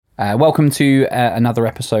Welcome to another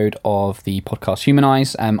episode of the podcast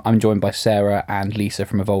Humanize. I'm joined by Sarah and Lisa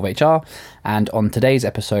from Evolve HR, and on today's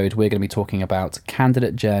episode we're going to be talking about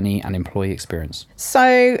candidate journey and employee experience.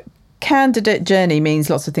 So candidate journey means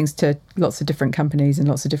lots of things to lots of different companies and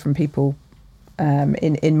lots of different people,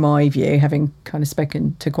 in my view, having kind of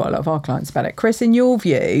spoken to quite a lot of our clients about it. Chris, in your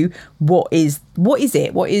view, what is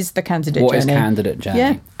it? What is the candidate journey? What is candidate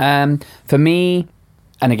journey? Yeah. For me,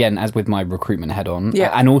 and again, as with my recruitment head on,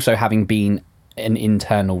 and also having been an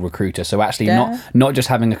internal recruiter, so actually not just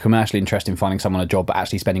having a commercial interest in finding someone a job, but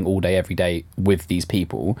actually spending all day, every day with these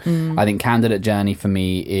people. I think candidate journey for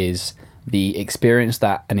me is the experience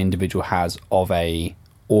that an individual has of a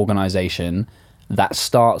organisation that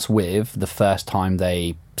starts with the first time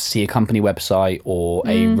they see a company website or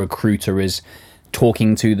a recruiter is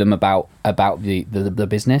talking to them about the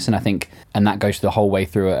business. And I think, and that goes the whole way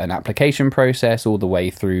through an application process, all the way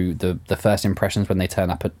through the first impressions when they turn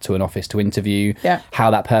up to an office to interview,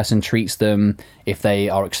 how that person treats them, if they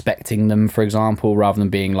are expecting them, for example, rather than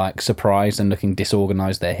being like surprised and looking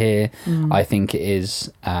disorganized they're here. I think it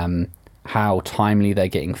is how timely they're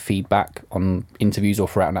getting feedback on interviews or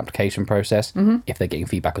throughout an application process, if they're getting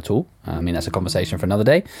feedback at all. I mean, that's a conversation for another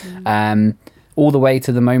day. All the way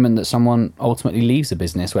to the moment that someone ultimately leaves the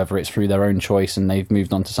business, whether it's through their own choice and they've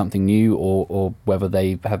moved on to something new, or whether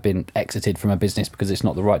they have been exited from a business because it's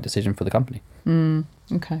not the right decision for the company.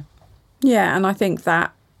 Okay. Yeah, and I think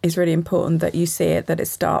that is really important that you see it, that it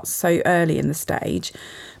starts so early in the stage.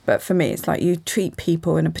 But for me, it's like you treat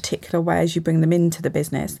people in a particular way as you bring them into the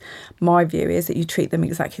business. My view is that you treat them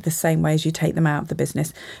exactly the same way as you take them out of the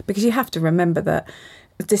business, because you have to remember that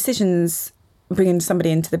decisions bringing somebody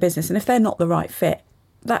into the business, and if they're not the right fit,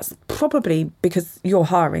 that's probably because your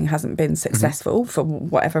hiring hasn't been successful for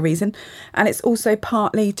whatever reason. And it's also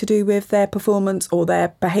partly to do with their performance or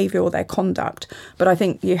their behaviour or their conduct. But I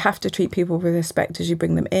think you have to treat people with respect as you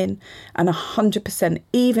bring them in, and 100%,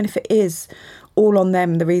 even if it is all on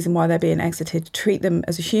them, the reason why they're being exited, treat them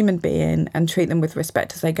as a human being and treat them with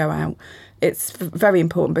respect as they go out. It's very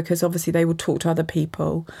important, because obviously they will talk to other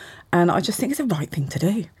people, and I just think it's the right thing to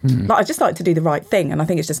do. Like, I just like to do the right thing, and I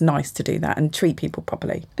think it's just nice to do that and treat people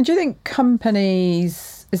properly. And do you think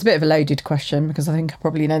companies, it's a bit of a loaded question because I think I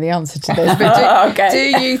probably know the answer to this, but do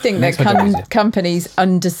you think that companies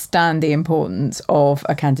understand the importance of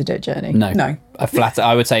a candidate journey? No.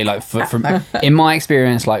 I would say, like, from in my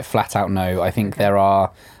experience, like, flat out no. I think there are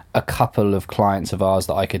a couple of clients of ours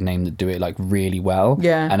that I could name that do it like really well,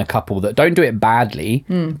 and a couple that don't do it badly,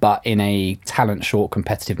 but in a talent short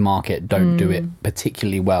competitive market don't do it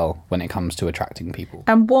particularly well when it comes to attracting people.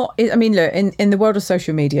 And look, in the world of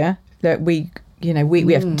social media, that we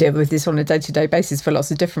have to deal with this on a day-to-day basis for lots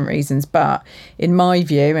of different reasons. But in my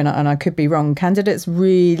view, and I could be wrong, candidates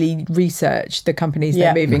really research the companies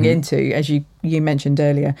they're moving into, as you mentioned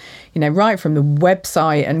earlier, right from the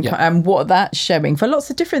website and what that's showing for lots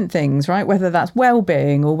of different things, right? Whether that's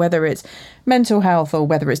well-being or whether it's mental health or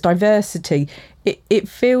whether it's diversity. It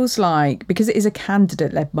feels like, because it is a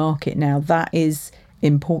candidate-led market now, that is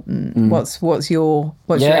important. What's your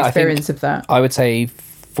experience of that? I would say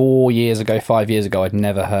 5 years ago, I'd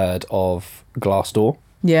never heard of Glassdoor.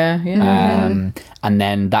 And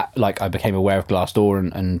then that, like, I became aware of Glassdoor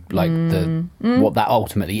and like what that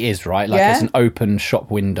ultimately is, right? Like, it's an open shop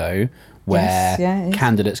window where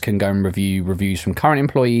candidates can go and review reviews from current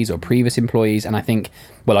employees or previous employees. And I think,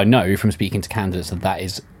 well, I know from speaking to candidates that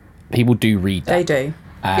is, people do read that. They do.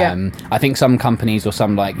 I think some companies, or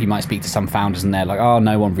some, like, you might speak to some founders and they're like, oh,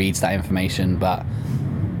 no one reads that information, but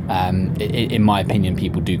in my opinion,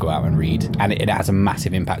 people do go out and read, and it has a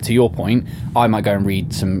massive impact. To your point, I might go and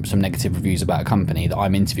read some negative reviews about a company that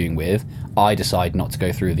I'm interviewing with. I decide not to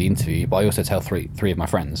go through the interview, but I also tell three of my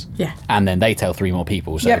friends, and then they tell 3 more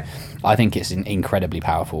people. So I think it's incredibly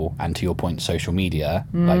powerful. And to your point, social media,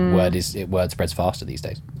 like, word spreads faster these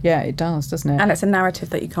days. Yeah, it does, doesn't it? And it's a narrative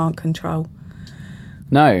that you can't control.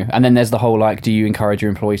 No, and then there's the whole, like, do you encourage your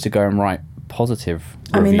employees to go and write positive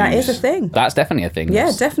reviews? I mean, that is a thing. That's definitely a thing.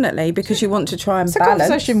 Yeah, definitely, because you want to try and it's balance. It's a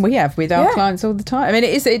conversation we have with our clients all the time. I mean,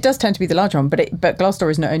 it does tend to be the large one, but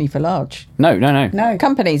Glassdoor is not only for large. No.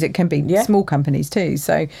 Companies, it can be small companies too.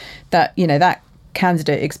 So that, that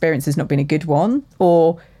candidate experience has not been a good one,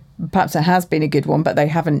 or perhaps it has been a good one, but they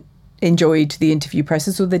haven't enjoyed the interview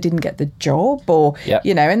process, or they didn't get the job, or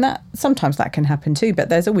and that sometimes that can happen too. But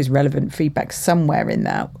there's always relevant feedback somewhere in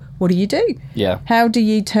that. What do you do? How do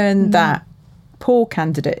you turn that poor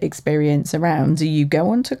candidate experience around? Do you go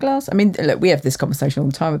on to Glass? I mean, look, we have this conversation all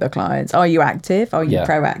the time with our clients. Are you active? Are you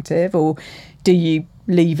proactive? Or do you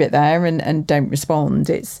leave it there and don't respond?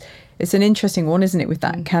 It's It's an interesting one, isn't it, with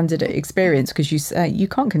that candidate experience, because you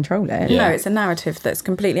can't control it. No, it's a narrative that's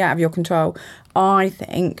completely out of your control, I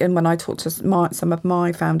think. And when I talk to some of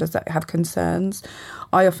my founders that have concerns,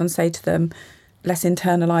 I often say to them, let's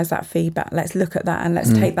internalise that feedback. Let's look at that and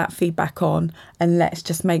let's take that feedback on, and let's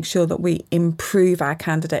just make sure that we improve our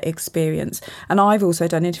candidate experience. And I've also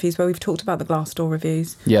done interviews where we've talked about the Glassdoor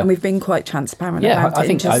reviews, and we've been quite transparent about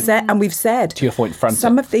it. And we've said, to your point,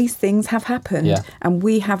 some of these things have happened, and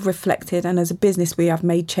we have reflected, and as a business we have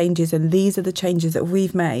made changes, and these are the changes that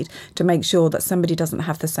we've made to make sure that somebody doesn't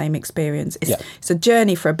have the same experience. It's a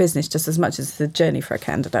journey for a business just as much as it's a journey for a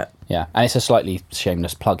candidate. Yeah, and it's a slightly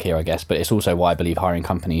shameless plug here, I guess, but it's also why I believe hiring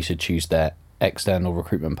companies should choose their external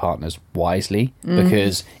recruitment partners wisely,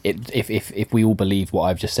 because if we all believe what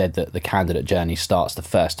I've just said, that the candidate journey starts the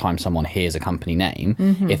first time someone hears a company name,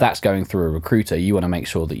 if that's going through a recruiter, you want to make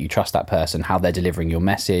sure that you trust that person, how they're delivering your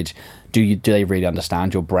message. Do they really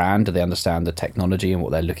understand your brand? Do they understand the technology and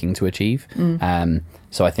what they're looking to achieve?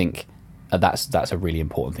 So I think that's a really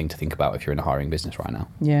important thing to think about if you're in a hiring business right now.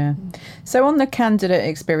 Yeah. So on the candidate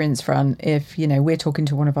experience front, if we're talking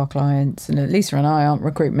to one of our clients, and Lisa and I aren't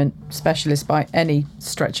recruitment specialists by any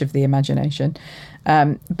stretch of the imagination,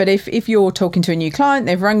 but if you're talking to a new client,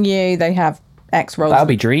 they've rung you, they have X roles. That would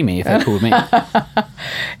be dreamy if they called me.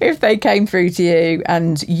 If they came through to you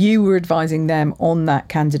and you were advising them on that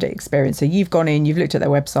candidate experience, so you've gone in, you've looked at their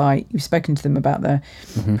website, you've spoken to them about the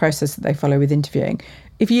process that they follow with interviewing.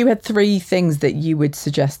 If you had 3 things that you would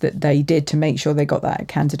suggest that they did to make sure they got that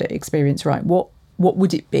candidate experience right, what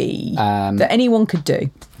would it be that anyone could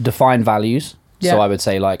do? Define values. So I would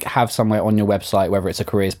say, like, have somewhere on your website, whether it's a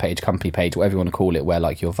careers page, company page, whatever you want to call it, where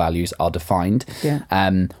like your values are defined.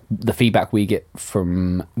 The feedback we get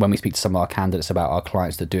from when we speak to some of our candidates about our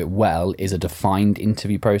clients that do it well is a defined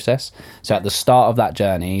interview process. So at the start of that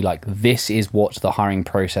journey, like, this is what the hiring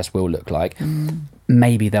process will look like.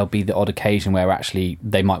 Maybe there'll be the odd occasion where actually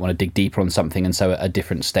they might want to dig deeper on something, and so a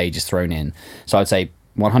different stage is thrown in. So I'd say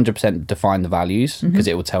 100% define the values, because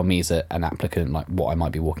it will tell me as an applicant like what I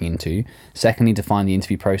might be walking into. Secondly, define the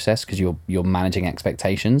interview process, because you're managing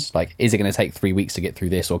expectations. Like, is it going to take 3 weeks to get through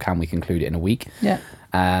this, or can we conclude it in a week?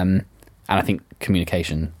 And I think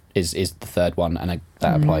communication is the third one, and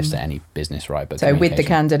that applies to any business, right? But so with the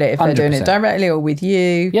candidate, if they're 100%. Doing it directly, or with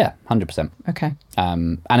you? 100%. Okay.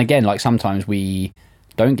 And again, like, sometimes we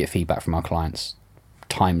don't get feedback from our clients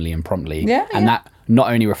timely and promptly, and that not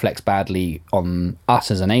only reflects badly on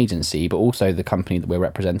us as an agency, but also the company that we're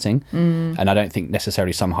representing. And I don't think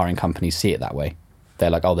necessarily some hiring companies see it that way. They're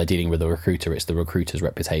like, oh, they're dealing with a recruiter, it's the recruiter's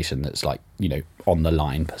reputation that's, like, on the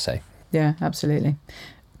line per se. Yeah, absolutely.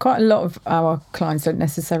 Quite a lot of our clients don't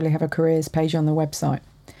necessarily have a careers page on their website.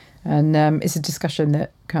 And it's a discussion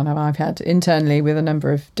that kind of I've had internally with a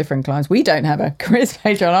number of different clients. We don't have a careers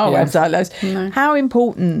page on our website. No. How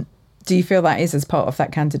important do you feel that is as part of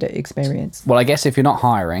that candidate experience? Well, I guess if you're not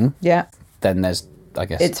hiring, then there's, I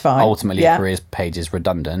guess, it's fine. Ultimately a careers page is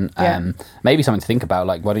redundant. Maybe something to think about,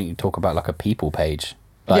 like, why don't you talk about like a people page?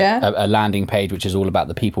 Like a landing page which is all about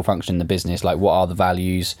the people function in the business, like what are the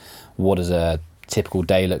values, what does a typical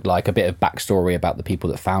day look like, a bit of backstory about the people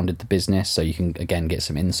that founded the business, so you can again get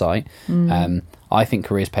some insight. I think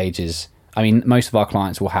careers pages, I mean, most of our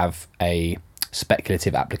clients will have a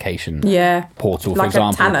speculative application portal, like, for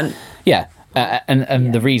example, a talent.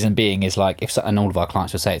 And the reason being is, like, and all of our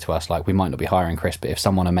clients will say it to us, like, we might not be hiring Chris, but if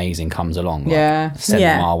someone amazing comes along, like, send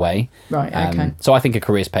them our way. Right. Okay. So I think a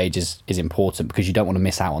careers page is important, because you don't want to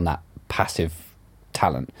miss out on that passive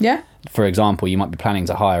talent. For example, you might be planning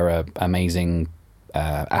to hire a amazing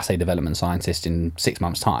assay development scientist in 6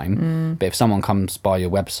 months' time, but if someone comes by your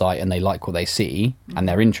website and they like what they see and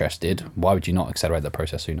they're interested, why would you not accelerate that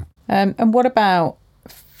process sooner? And what about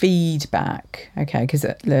feedback? Okay, because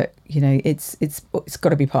look, it's got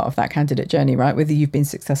to be part of that candidate journey, right? Whether you've been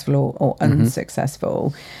successful or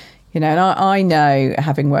unsuccessful. And I know,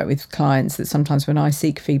 having worked with clients, that sometimes when I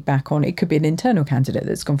seek feedback on, it could be an internal candidate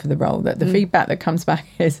that's gone for the role, that the feedback that comes back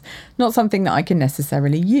is not something that I can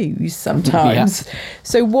necessarily use sometimes.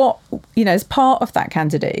 So what, as part of that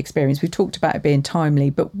candidate experience, we've talked about it being timely,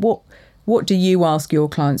 but what do you ask your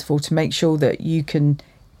clients for to make sure that you can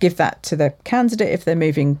give that to the candidate if they're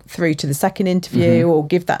moving through to the second interview, or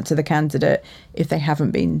give that to the candidate if they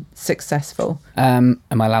haven't been successful? Am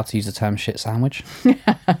I allowed to use the term shit sandwich?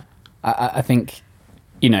 I think,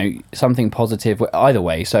 something positive either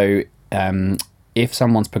way. So if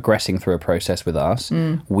someone's progressing through a process with us,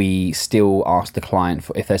 we still ask the client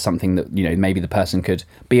for if there's something that, maybe the person could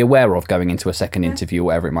be aware of going into a second interview, or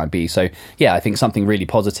whatever it might be. So I think something really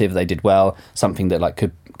positive they did well, something that, like,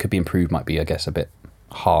 could be improved might be, I guess, a bit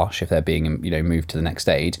harsh if they're being, you know, moved to the next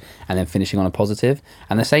stage, and then finishing on a positive.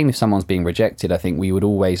 And the same if someone's being rejected. I think we would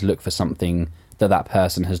always look for something that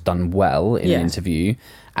person has done well in an interview,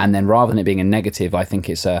 and then rather than it being a negative, I think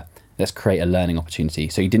it's let's create a learning opportunity.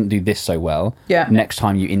 So you didn't do this so well. Yeah. Next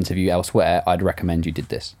time you interview elsewhere, I'd recommend you did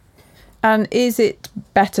this. And is it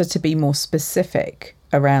better to be more specific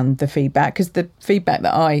around the feedback? Because the feedback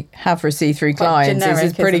that I have received through clients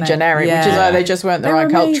is pretty generic, which is they just weren't the right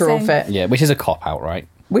cultural fit. Yeah, which is a cop-out, right?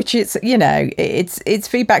 Which is, you know, it's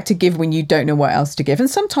feedback to give when you don't know what else to give. And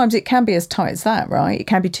sometimes it can be as tight as that, right? It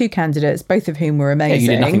can be two candidates, both of whom were amazing.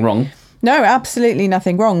 Yeah, you did nothing wrong. No, absolutely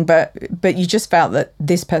nothing wrong. But you just felt that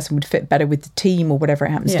this person would fit better with the team or whatever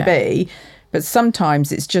it happens to be. But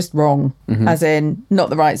sometimes it's just wrong, as in not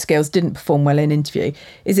the right skills, didn't perform well in interview.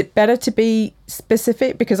 Is it better to be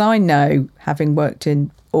specific? Because I know, having worked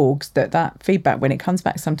in orgs, that feedback, when it comes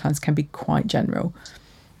back, sometimes can be quite general.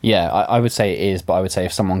 Yeah, I would say it is, but I would say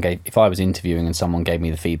if I was interviewing and someone gave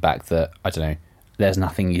me the feedback that, I don't know, there's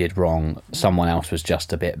nothing you did wrong, someone else was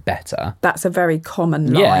just a bit better. That's a very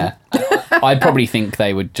common line. Yeah. I'd probably think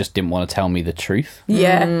they didn't want to tell me the truth.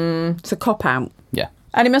 Yeah, it's a cop-out. Yeah.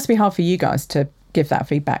 And it must be hard for you guys to give that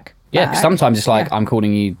feedback. Yeah, because sometimes it's like, I'm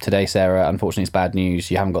calling you today, Sarah, unfortunately it's bad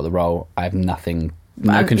news, you haven't got the role, I have nothing,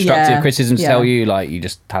 no constructive criticism to tell you, like, you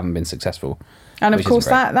just haven't been successful. And of course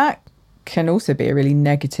that can also be a really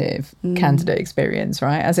negative candidate experience,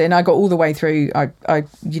 right? As in, I got all the way through, I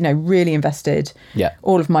really invested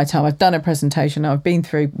all of my time. I've done a presentation, I've been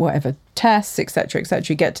through whatever tests, etc., etc.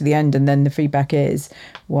 You get to the end and then the feedback is,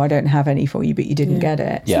 well, I don't have any for you, but you didn't get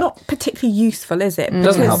it. It's not particularly useful, is it?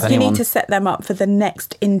 Doesn't help anyone. You need to set them up for the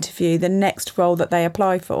next interview, the next role that they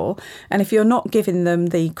apply for. And if you're not giving them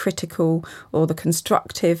the critical or the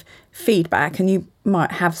constructive feedback, and you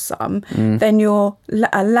might have some, then you're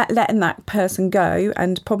letting that person go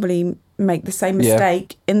and probably make the same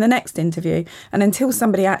mistake in the next interview. And until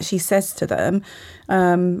somebody actually says to them,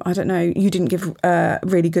 I don't know, you didn't give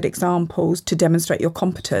really good examples to demonstrate your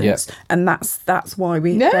competence, and that's why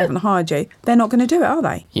we haven't hired you, they're not going to do it, are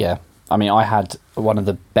they? Yeah. I mean, I had one of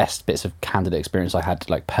the best bits of candidate experience I had,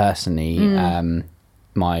 like, personally,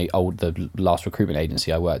 the last recruitment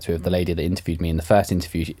agency I worked with, the lady that interviewed me in the first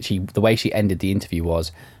interview, the way she ended the interview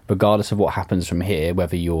was, regardless of what happens from here,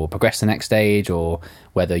 whether you're progressed to the next stage or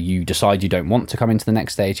whether you decide you don't want to come into the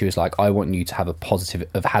next stage, she was like, I want you to have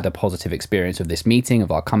had a positive experience of this meeting,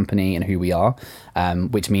 of our company and who we are,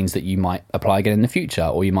 which means that you might apply again in the future,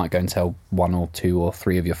 or you might go and tell one or two or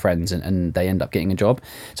three of your friends and they end up getting a job.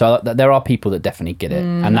 So there are people that definitely get it,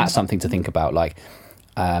 and that's something to think about. Like,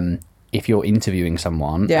 if you're interviewing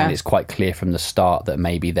someone and it's quite clear from the start that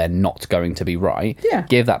maybe they're not going to be right,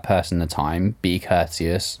 give that person the time, be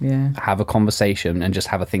courteous, have a conversation, and just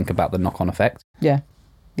have a think about the knock-on effect. Yeah,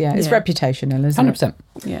 it's reputational, isn't 100%.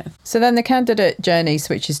 it? Yeah. So then the candidate journey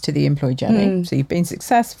switches to the employee journey. So you've been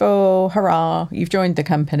successful, hurrah, you've joined the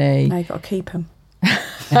company. Now you've got to keep them.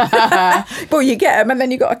 Well, you get them and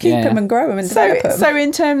then you've got to keep them and grow them and develop them. So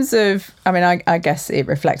in terms of, I mean, I guess it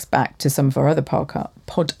reflects back to some of our other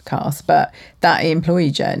podcasts, but that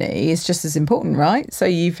employee journey is just as important, right? So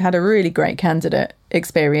you've had a really great candidate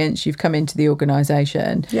experience. You've come into the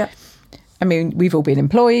organisation. Yeah. I mean, we've all been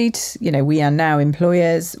employed. You know, we are now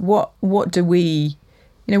employers. What do we...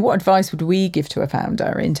 You know, what advice would we give to a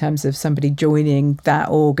founder in terms of somebody joining that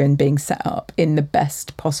org and being set up in the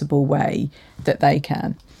best possible way that they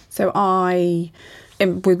can? So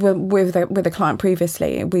with a client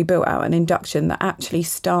previously, we built out an induction that actually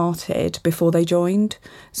started before they joined.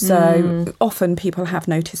 So often people have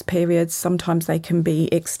notice periods. Sometimes they can be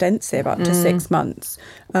extensive, up to 6 months.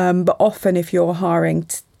 But often if you're hiring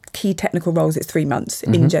key technical roles, it's 3 months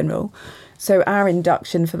in general. So our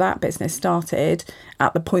induction for that business started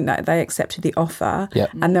at the point that they accepted the offer. Yep.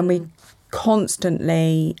 And then we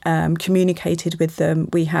constantly communicated with them.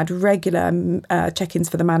 We had regular check-ins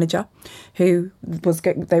for the manager who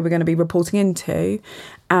they were going to be reporting into.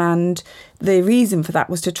 And the reason for that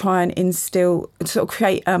was to try and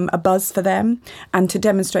create a buzz for them and to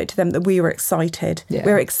demonstrate to them that we were excited. Yeah.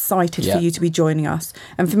 We're excited for you to be joining us.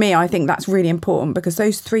 And for me, I think that's really important because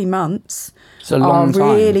those 3 months are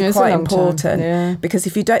really quite important because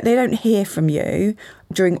if they don't hear from you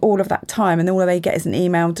during all of that time and all they get is an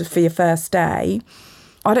email for your first day,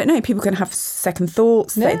 I don't know, people can have second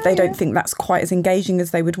thoughts. They don't think that's quite as engaging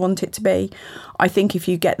as they would want it to be. I think if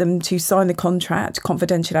you get them to sign the contract,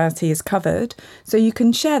 confidentiality is covered, so you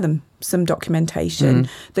can share them some documentation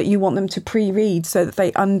that you want them to pre-read so that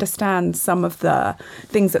they understand some of the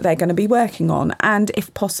things that they're going to be working on. And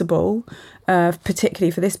if possible,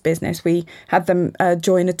 particularly for this business, we had them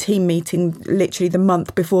join a team meeting literally the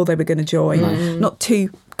month before they were going to join. Not too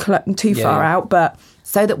far out, but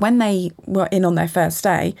so that when they were in on their first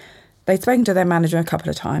day, they'd spoken to their manager a couple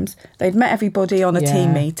of times. They'd met everybody on a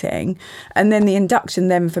team meeting. And then the induction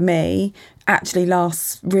then for me actually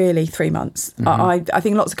lasts really 3 months. I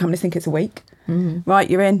think lots of companies think it's a week. Right,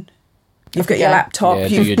 you're in. You've got your laptop.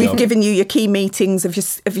 We've given you your key meetings of your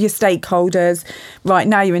stakeholders. Right,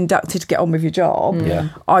 now you're inducted to get on with your job.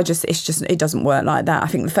 It doesn't work like that. I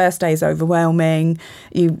think the first day is overwhelming.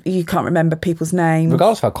 You can't remember people's names.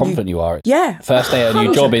 Regardless of how confident you are. First day at a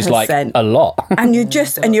new 100%. job is like a lot. And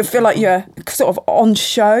you feel like you're sort of on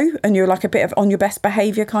show and you're like a bit of on your best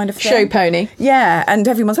behaviour kind of thing. Show pony. Yeah, and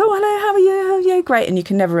everyone's, oh, hello, how are you? How are you? Great. And you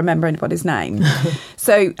can never remember anybody's name.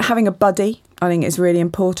 So having a buddy, I think it's really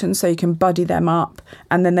important, so you can buddy them up,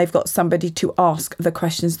 and then they've got somebody to ask the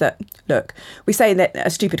questions that, look, we say that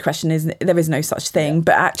a stupid question is there is no such thing,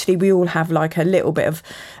 but actually we all have like a little bit of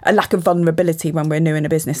a lack of vulnerability when we're new in a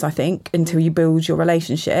business, I think, until you build your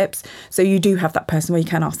relationships. So you do have that person where you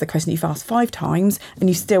can ask the question you've asked 5 times and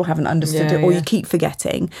you still haven't understood it, or you keep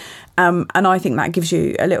forgetting. And I think that gives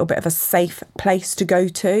you a little bit of a safe place to go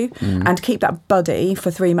to and keep that buddy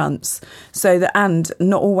for 3 months. So that, and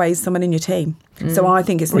not always someone in your team. So I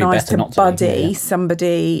think it's nice to buddy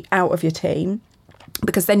somebody out of your team,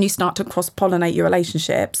 because then you start to cross-pollinate your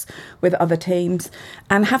relationships with other teams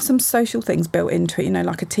and have some social things built into it,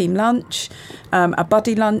 like a team lunch, a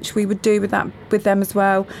buddy lunch we would do with them as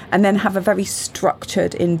well, and then have a very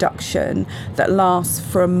structured induction that lasts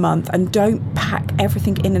for a month. And don't pack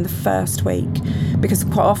everything in the first week, because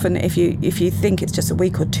quite often if you think it's just a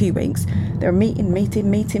week or 2 weeks, they're meeting.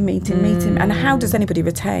 And how does anybody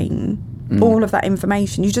retain all of that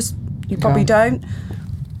information? You probably don't.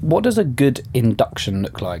 What does a good induction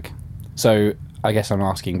look like? So I guess I'm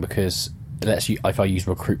asking because if I use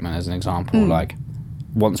recruitment as an example, like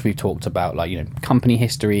once we've talked about company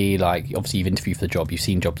history, like obviously you've interviewed for the job, you've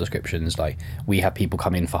seen job descriptions, like we have people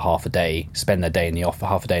come in for half a day, spend their day in the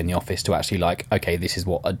half a day in the office to actually okay, this is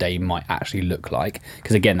what a day might actually look like.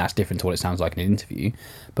 Because again, that's different to what it sounds like in an interview.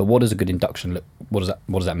 But what does a good induction look? What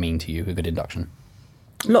does that mean to you? A good induction?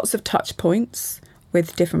 Lots of touch points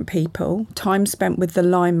with different people, time spent with the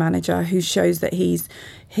line manager who shows that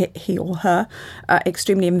he or her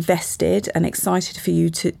extremely invested and excited for you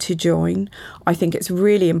to join. I think it's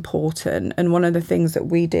really important. And one of the things that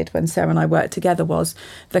we did when Sarah and I worked together was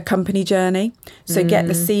the company journey. So get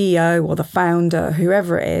the CEO or the founder,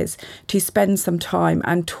 whoever it is, to spend some time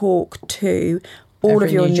and talk to all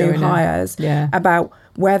of your new hires about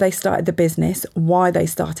where they started the business, why they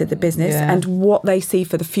started the business, and what they see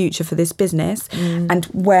for the future for this business, and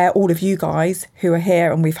where all of you guys who are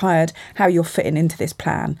here and we've hired, how you're fitting into this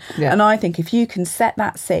plan. And I think if you can set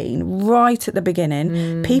that scene right at the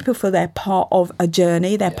beginning, people feel they're part of a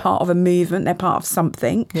journey, they're part of a movement, they're part of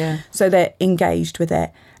something, so they're engaged with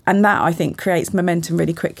it. And that, I think, creates momentum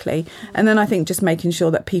really quickly. And then I think just making sure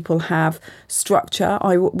that people have structure.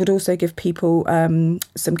 I would also give people some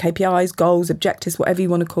KPIs, goals, objectives, whatever you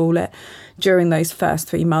want to call it, during those first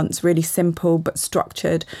 3 months, really simple but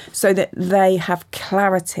structured, so that they have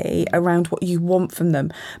clarity around what you want from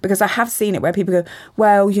them. Because I have seen it where people go,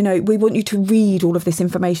 well, we want you to read all of this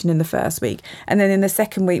information in the first week. And then in the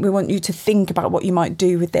second week, we want you to think about what you might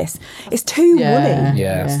do with this. It's too woolly.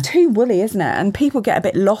 It's too woolly, isn't it? And people get a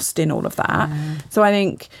bit lost in all of that. So I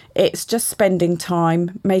think it's just spending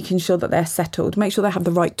time, making sure that they're settled, make sure they have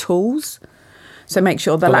the right tools. So make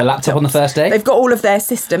sure the laptop on the first day, they've got all of their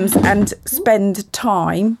systems, and spend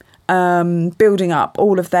time building up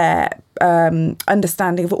all of their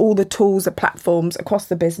understanding of all the tools and platforms across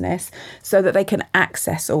the business so that they can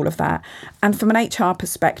access all of that. And from an HR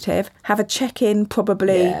perspective, have a check-in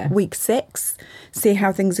probably week 6, see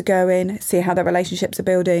how things are going, see how their relationships are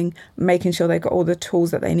building, making sure they've got all the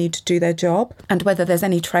tools that they need to do their job, and whether there's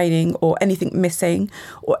any training or anything missing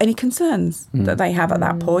or any concerns that they have at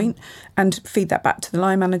that point, and feed that back to the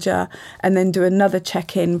line manager, and then do another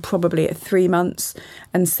check-in probably at 3 months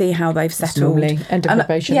and see how they've settled. Normally end of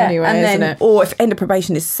probation anyway, and then, isn't it? Or if end of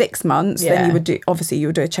probation is 6 months, then you would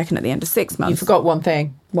do a check-in at the end of 6 months. You forgot one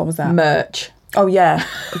thing. What was that? Merch. Oh, yeah.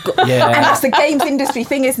 And that's the games industry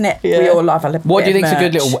thing, isn't it? We all love a little What do you think's merch. a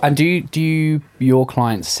good little... And do your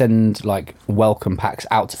clients send welcome packs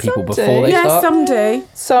out to people before they start? Some do.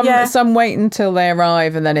 Some wait until they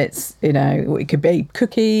arrive, and then it's, it could be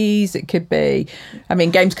cookies, it could be... I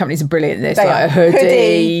mean, games companies are brilliant at this. They like are. a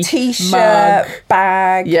hoodie, T-shirt, mug,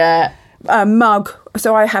 bag. Yeah. A mug.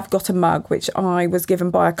 So I have got a mug, which I was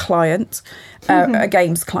given by a client, a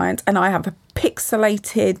games client, and I have a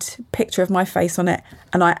pixelated picture of my face on it,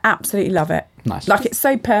 and I absolutely love it. Nice. Like, it's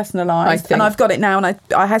so personalised, and I've got it now, and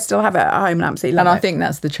I still have it at home and absolutely love it. And I think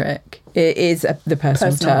that's the trick. It is the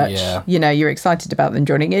personal touch. Yeah. You know, you're excited about them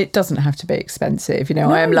joining. It doesn't have to be expensive. You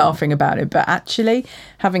know, I am laughing about it, but actually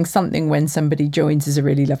having something when somebody joins is a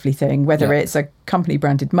really lovely thing, whether it's a company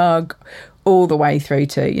branded mug all the way through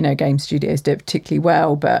to, you know, game studios do it particularly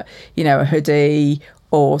well, but, you know, a hoodie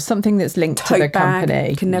or something that's linked to the company.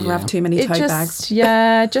 You can never have too many tote bags.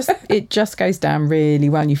 Yeah, it just goes down really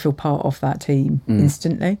well, and you feel part of that team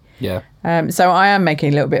instantly. Yeah. So I am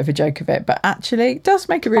making a little bit of a joke of it, but actually it does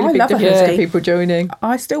make a really big difference to people joining.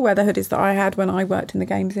 I still wear the hoodies that I had when I worked in the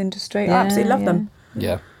games industry. I absolutely love them.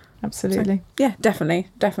 Yeah. Absolutely. So, yeah,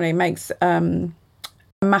 definitely makes a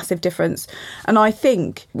massive difference. And I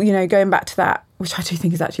think, you know, going back to that, which I do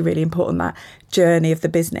think is actually really important, that journey of the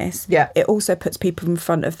business. Yeah. It also puts people in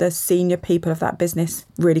front of the senior people of that business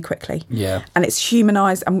really quickly. Yeah. And it's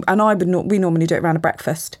humanised. And we normally do it around a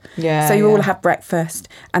breakfast. Yeah. So you all have breakfast,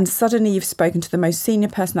 and suddenly you've spoken to the most senior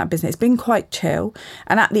person in that business. It's been quite chill.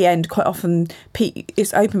 And at the end, quite often,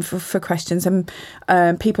 it's open for questions, and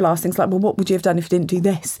people ask things like, well, what would you have done if you didn't do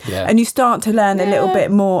this? Yeah. And you start to learn a little bit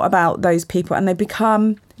more about those people, and they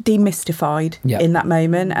become demystified in that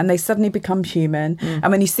moment, and they suddenly become human.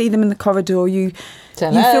 And when you see them in the corridor, you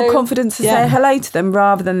feel confident to say hello to them,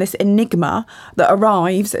 rather than this enigma that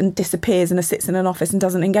arrives and disappears and sits in an office and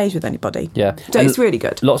doesn't engage with anybody. Yeah. So it's really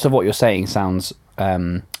good. Lots of what you're saying sounds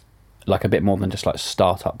like a bit more than just like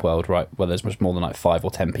startup world, right? Where there's much more than like 5 or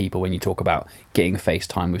 10 people when you talk about getting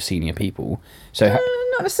FaceTime with senior people. So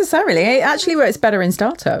not necessarily. It actually works better in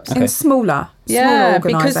startups. In smaller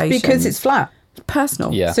organisations. because it's flat.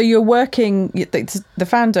 Personal. Yeah. So you're working, the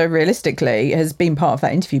founder realistically has been part of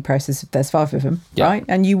that interview process if there's 5 of them, right?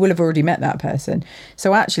 And you will have already met that person.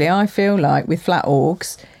 So actually I feel like with flat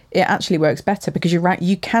orgs, it actually works better because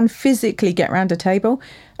you can physically get around a table.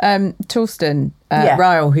 Torsten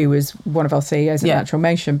Ryle, who was one of our CEOs at Natural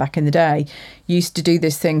Motion back in the day, used to do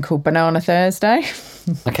this thing called Banana Thursday.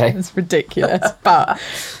 Okay. It's ridiculous. But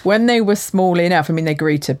when they were small enough, I mean, they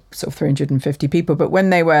grew to sort of 350 people, but when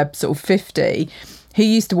they were sort of 50, he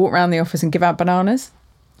used to walk around the office and give out bananas.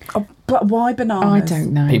 Oh, but why bananas? I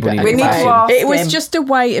don't know. People we need to ask it was him. just a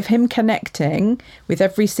way of him connecting with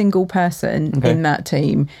every single person in that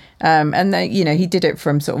team. And they, you know, he did it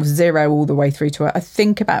from sort of 0 all the way through to I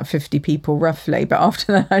think about 50 people roughly. But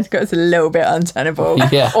after that, it got a little bit untenable.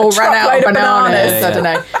 Yeah. Or ran out of bananas. Yeah. I don't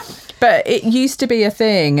know. But it used to be a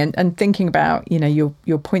thing, and thinking about, you know,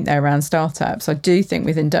 your point there around startups, I do think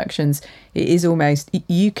with inductions, it is almost,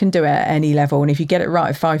 you can do it at any level. And if you get it right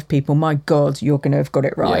at 5 people, my God, you're going to have got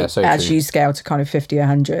it right as you scale to kind of 50,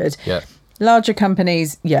 100. Yeah. Larger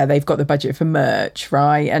companies, they've got the budget for merch,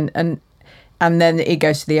 right? And then it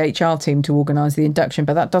goes to the HR team to organise the induction,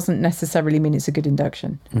 but that doesn't necessarily mean it's a good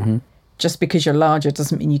induction. Mm-hmm. Just because you're larger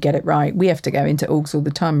doesn't mean you get it right. We have to go into orgs all the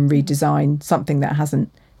time and redesign something that hasn't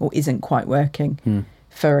or isn't quite working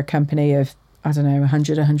for a company of, I don't know,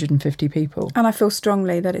 100, 150 people. And I feel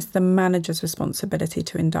strongly that it's the manager's responsibility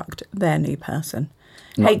to induct their new person.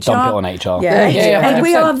 Not dump it on HR. And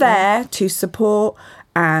we are there to support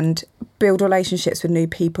and build relationships with new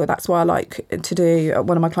people. That's why I like to do,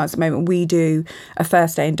 one of my clients at the moment, we do a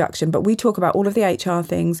first day induction, but we talk about all of the HR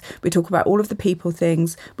things, we talk about all of the people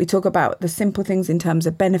things, we talk about the simple things in terms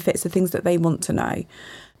of benefits, the things that they want to know.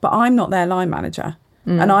 But I'm not their line manager.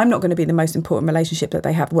 And I'm not going to be the most important relationship that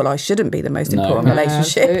they have. Well, I shouldn't be the most important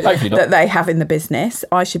relationship that they have in the business.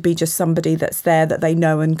 I should be just somebody that's there that they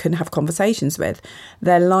know and can have conversations with.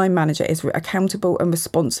 Their line manager is accountable and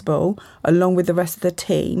responsible, along with the rest of the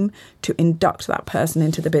team, to induct that person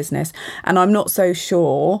into the business. And I'm not so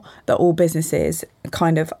sure that all businesses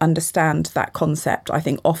kind of understand that concept. I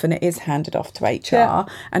think often it is handed off to HR.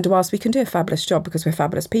 And whilst we can do a fabulous job because we're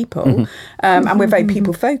fabulous people, and we're very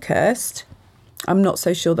people focused, I'm not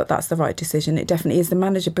so sure that that's the right decision. It definitely is the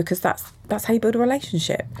manager, because that's how you build a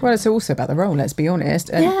relationship. Well, it's also about the role, let's be honest.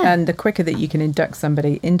 And the quicker that you can induct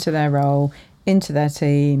somebody into their role, into their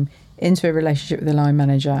team, into a relationship with the line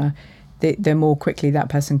manager, the more quickly that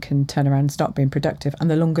person can turn around and start being productive, and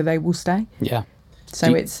the longer they will stay. Yeah.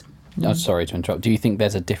 So it's... sorry to interrupt. Do you think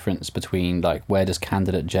there's a difference between, like, where does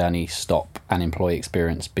candidate journey stop and employee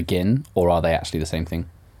experience begin, or are they actually the same thing?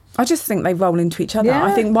 I just think they roll into each other.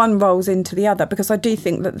 I think one rolls into the other, because I do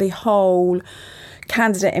think that the whole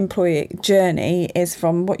candidate employee journey is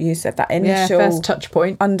from what you said, that initial first touch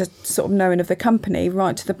point, under sort of knowing of the company,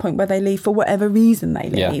 right to the point where they leave for whatever reason they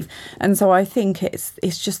leave. And so I think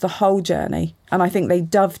it's just the whole journey, and I think they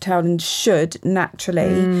dovetail and should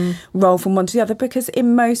naturally roll from one to the other, because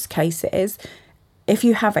in most cases, if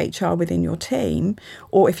you have HR within your team,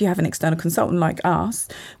 or if you have an external consultant like us,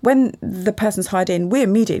 when the person's hired in, we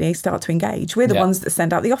immediately start to engage. We're the ones that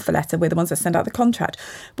send out the offer letter. We're the ones that send out the contract.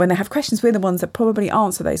 When they have questions, we're the ones that probably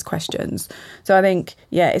answer those questions. So I think,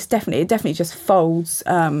 it definitely just folds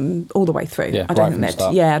all the way through. I don't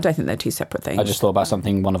think they're two separate things. I just thought about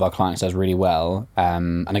something one of our clients does really well,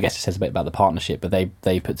 and I guess it says a bit about the partnership, but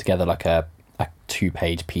they put together like a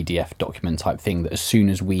 2-page PDF document type thing that as soon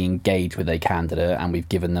as we engage with a candidate and we've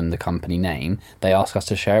given them the company name, they ask us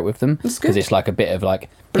to share it with them, because it's like a bit of like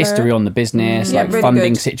history on the business, like really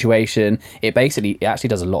funding situation. It actually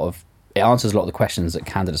does it answers a lot of the questions that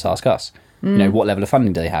candidates ask us. You know, what level of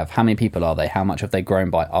funding do they have? How many people are they? How much have they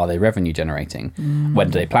grown by? Are they revenue generating?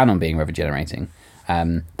 When do they plan on being revenue generating?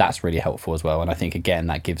 That's really helpful as well. And I think, again,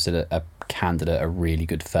 that gives a candidate a really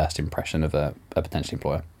good first impression of a potential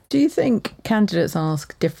employer. Do you think candidates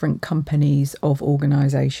ask different companies of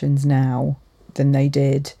organisations now than they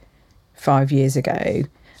did 5 years ago?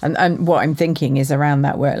 And what I'm thinking is around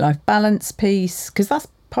that work-life balance piece, because that's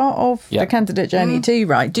part of the candidate journey too,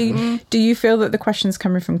 right? Do you feel that the questions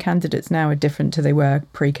coming from candidates now are different to they were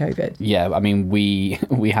pre-COVID? Yeah, I mean, we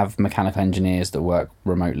have mechanical engineers that work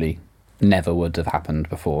remotely. Never would have happened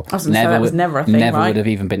before. I was going to say that was never a thing, never right? would have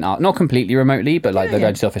even been not completely remotely, but like they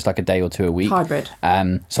go to the office like a day or two a week. Hybrid.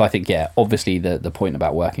 So I think obviously the point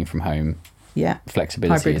about working from home,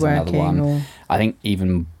 flexibility hybrid is another one. I think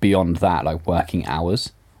even beyond that, like working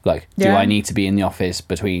hours. Like, do I need to be in the office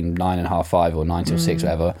between 9 and half 5 or 9 till 6,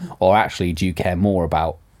 whatever? Or actually, do you care more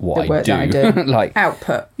about what I do? Like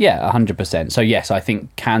output. Yeah, 100%. So yes, I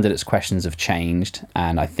think candidates' questions have changed,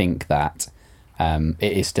 and I think that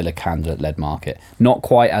it is still a candidate-led market. Not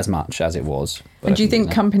quite as much as it was. And do you think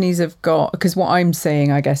companies have got... Because what I'm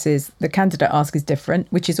seeing, I guess, is the candidate ask is different,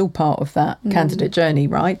 which is all part of that candidate journey,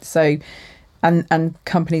 right? So, and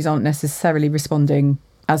companies aren't necessarily responding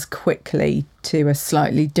as quickly to a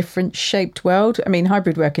slightly different shaped world. I mean,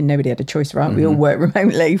 hybrid working, nobody had a choice, right? We all work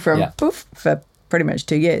remotely for pretty much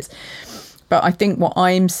 2 years. But I think what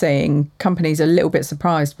I'm seeing, companies are a little bit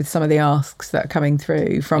surprised with some of the asks that are coming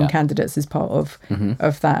through from candidates as part of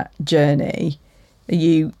that journey.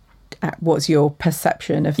 What's your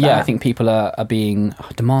perception of that? Yeah, I think people are being...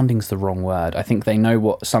 demanding's the wrong word. I think they know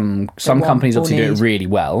what some companies obviously do it really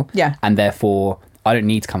well. Yeah. And therefore, I don't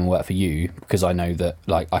need to come and work for you because I know that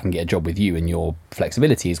like I can get a job with you and your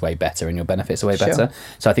flexibility is way better and your benefits are way better.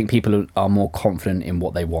 So I think people are more confident in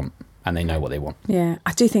what they want. And they know what they want. Yeah,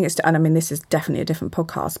 I do think and I mean, this is definitely a different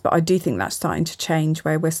podcast, but I do think that's starting to change,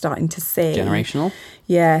 where we're starting to see... Generational?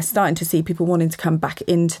 Yeah, starting to see people wanting to come back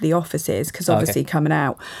into the offices, because obviously coming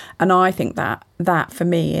out. And I think that for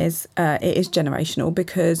me is, it is generational,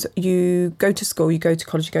 because you go to school, you go to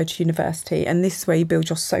college, you go to university, and this is where you build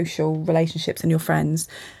your social relationships and your friends.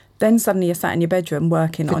 Then suddenly you're sat in your bedroom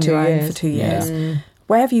working on your own for 2 years.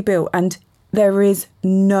 Where have you built... And there is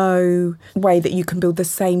no way that you can build the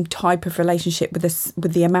same type of relationship with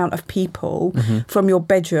the amount of people from your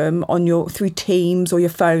bedroom through Teams or your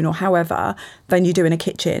phone or however than you do in a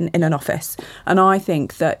kitchen in an office. And I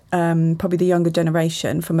think that probably the younger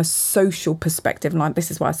generation, from a social perspective, and like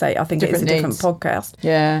this is why I say I think it's a different podcast.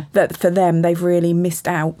 Yeah, that for them they've really missed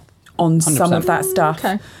out on 100%. Some of that stuff.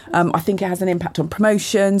 Okay. I think it has an impact on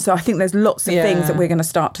prommation. So I think there's lots of things that we're going to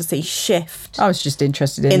start to see shift. I was just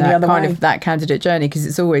interested in that kind of that candidate journey, because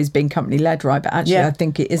it's always been company led, right? But actually, I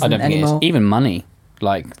think it isn't anymore. Even money.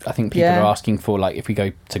 Like, I think people are asking for, like, if we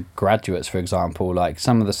go to graduates, for example, like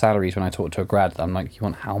some of the salaries when I talk to a grad, I'm like, you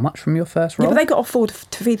want how much from your first role? Yeah, but they got to afford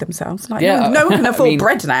to feed themselves. Like, no one can afford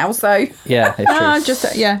bread now, so... Yeah, it's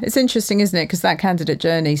true. It's interesting, isn't it? Because that candidate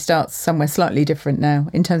journey starts somewhere slightly different now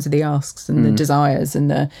in terms of the asks and the desires and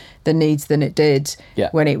the needs than it did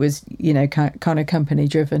when it was, kind of company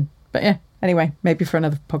driven. But anyway, maybe for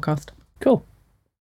another podcast. Cool.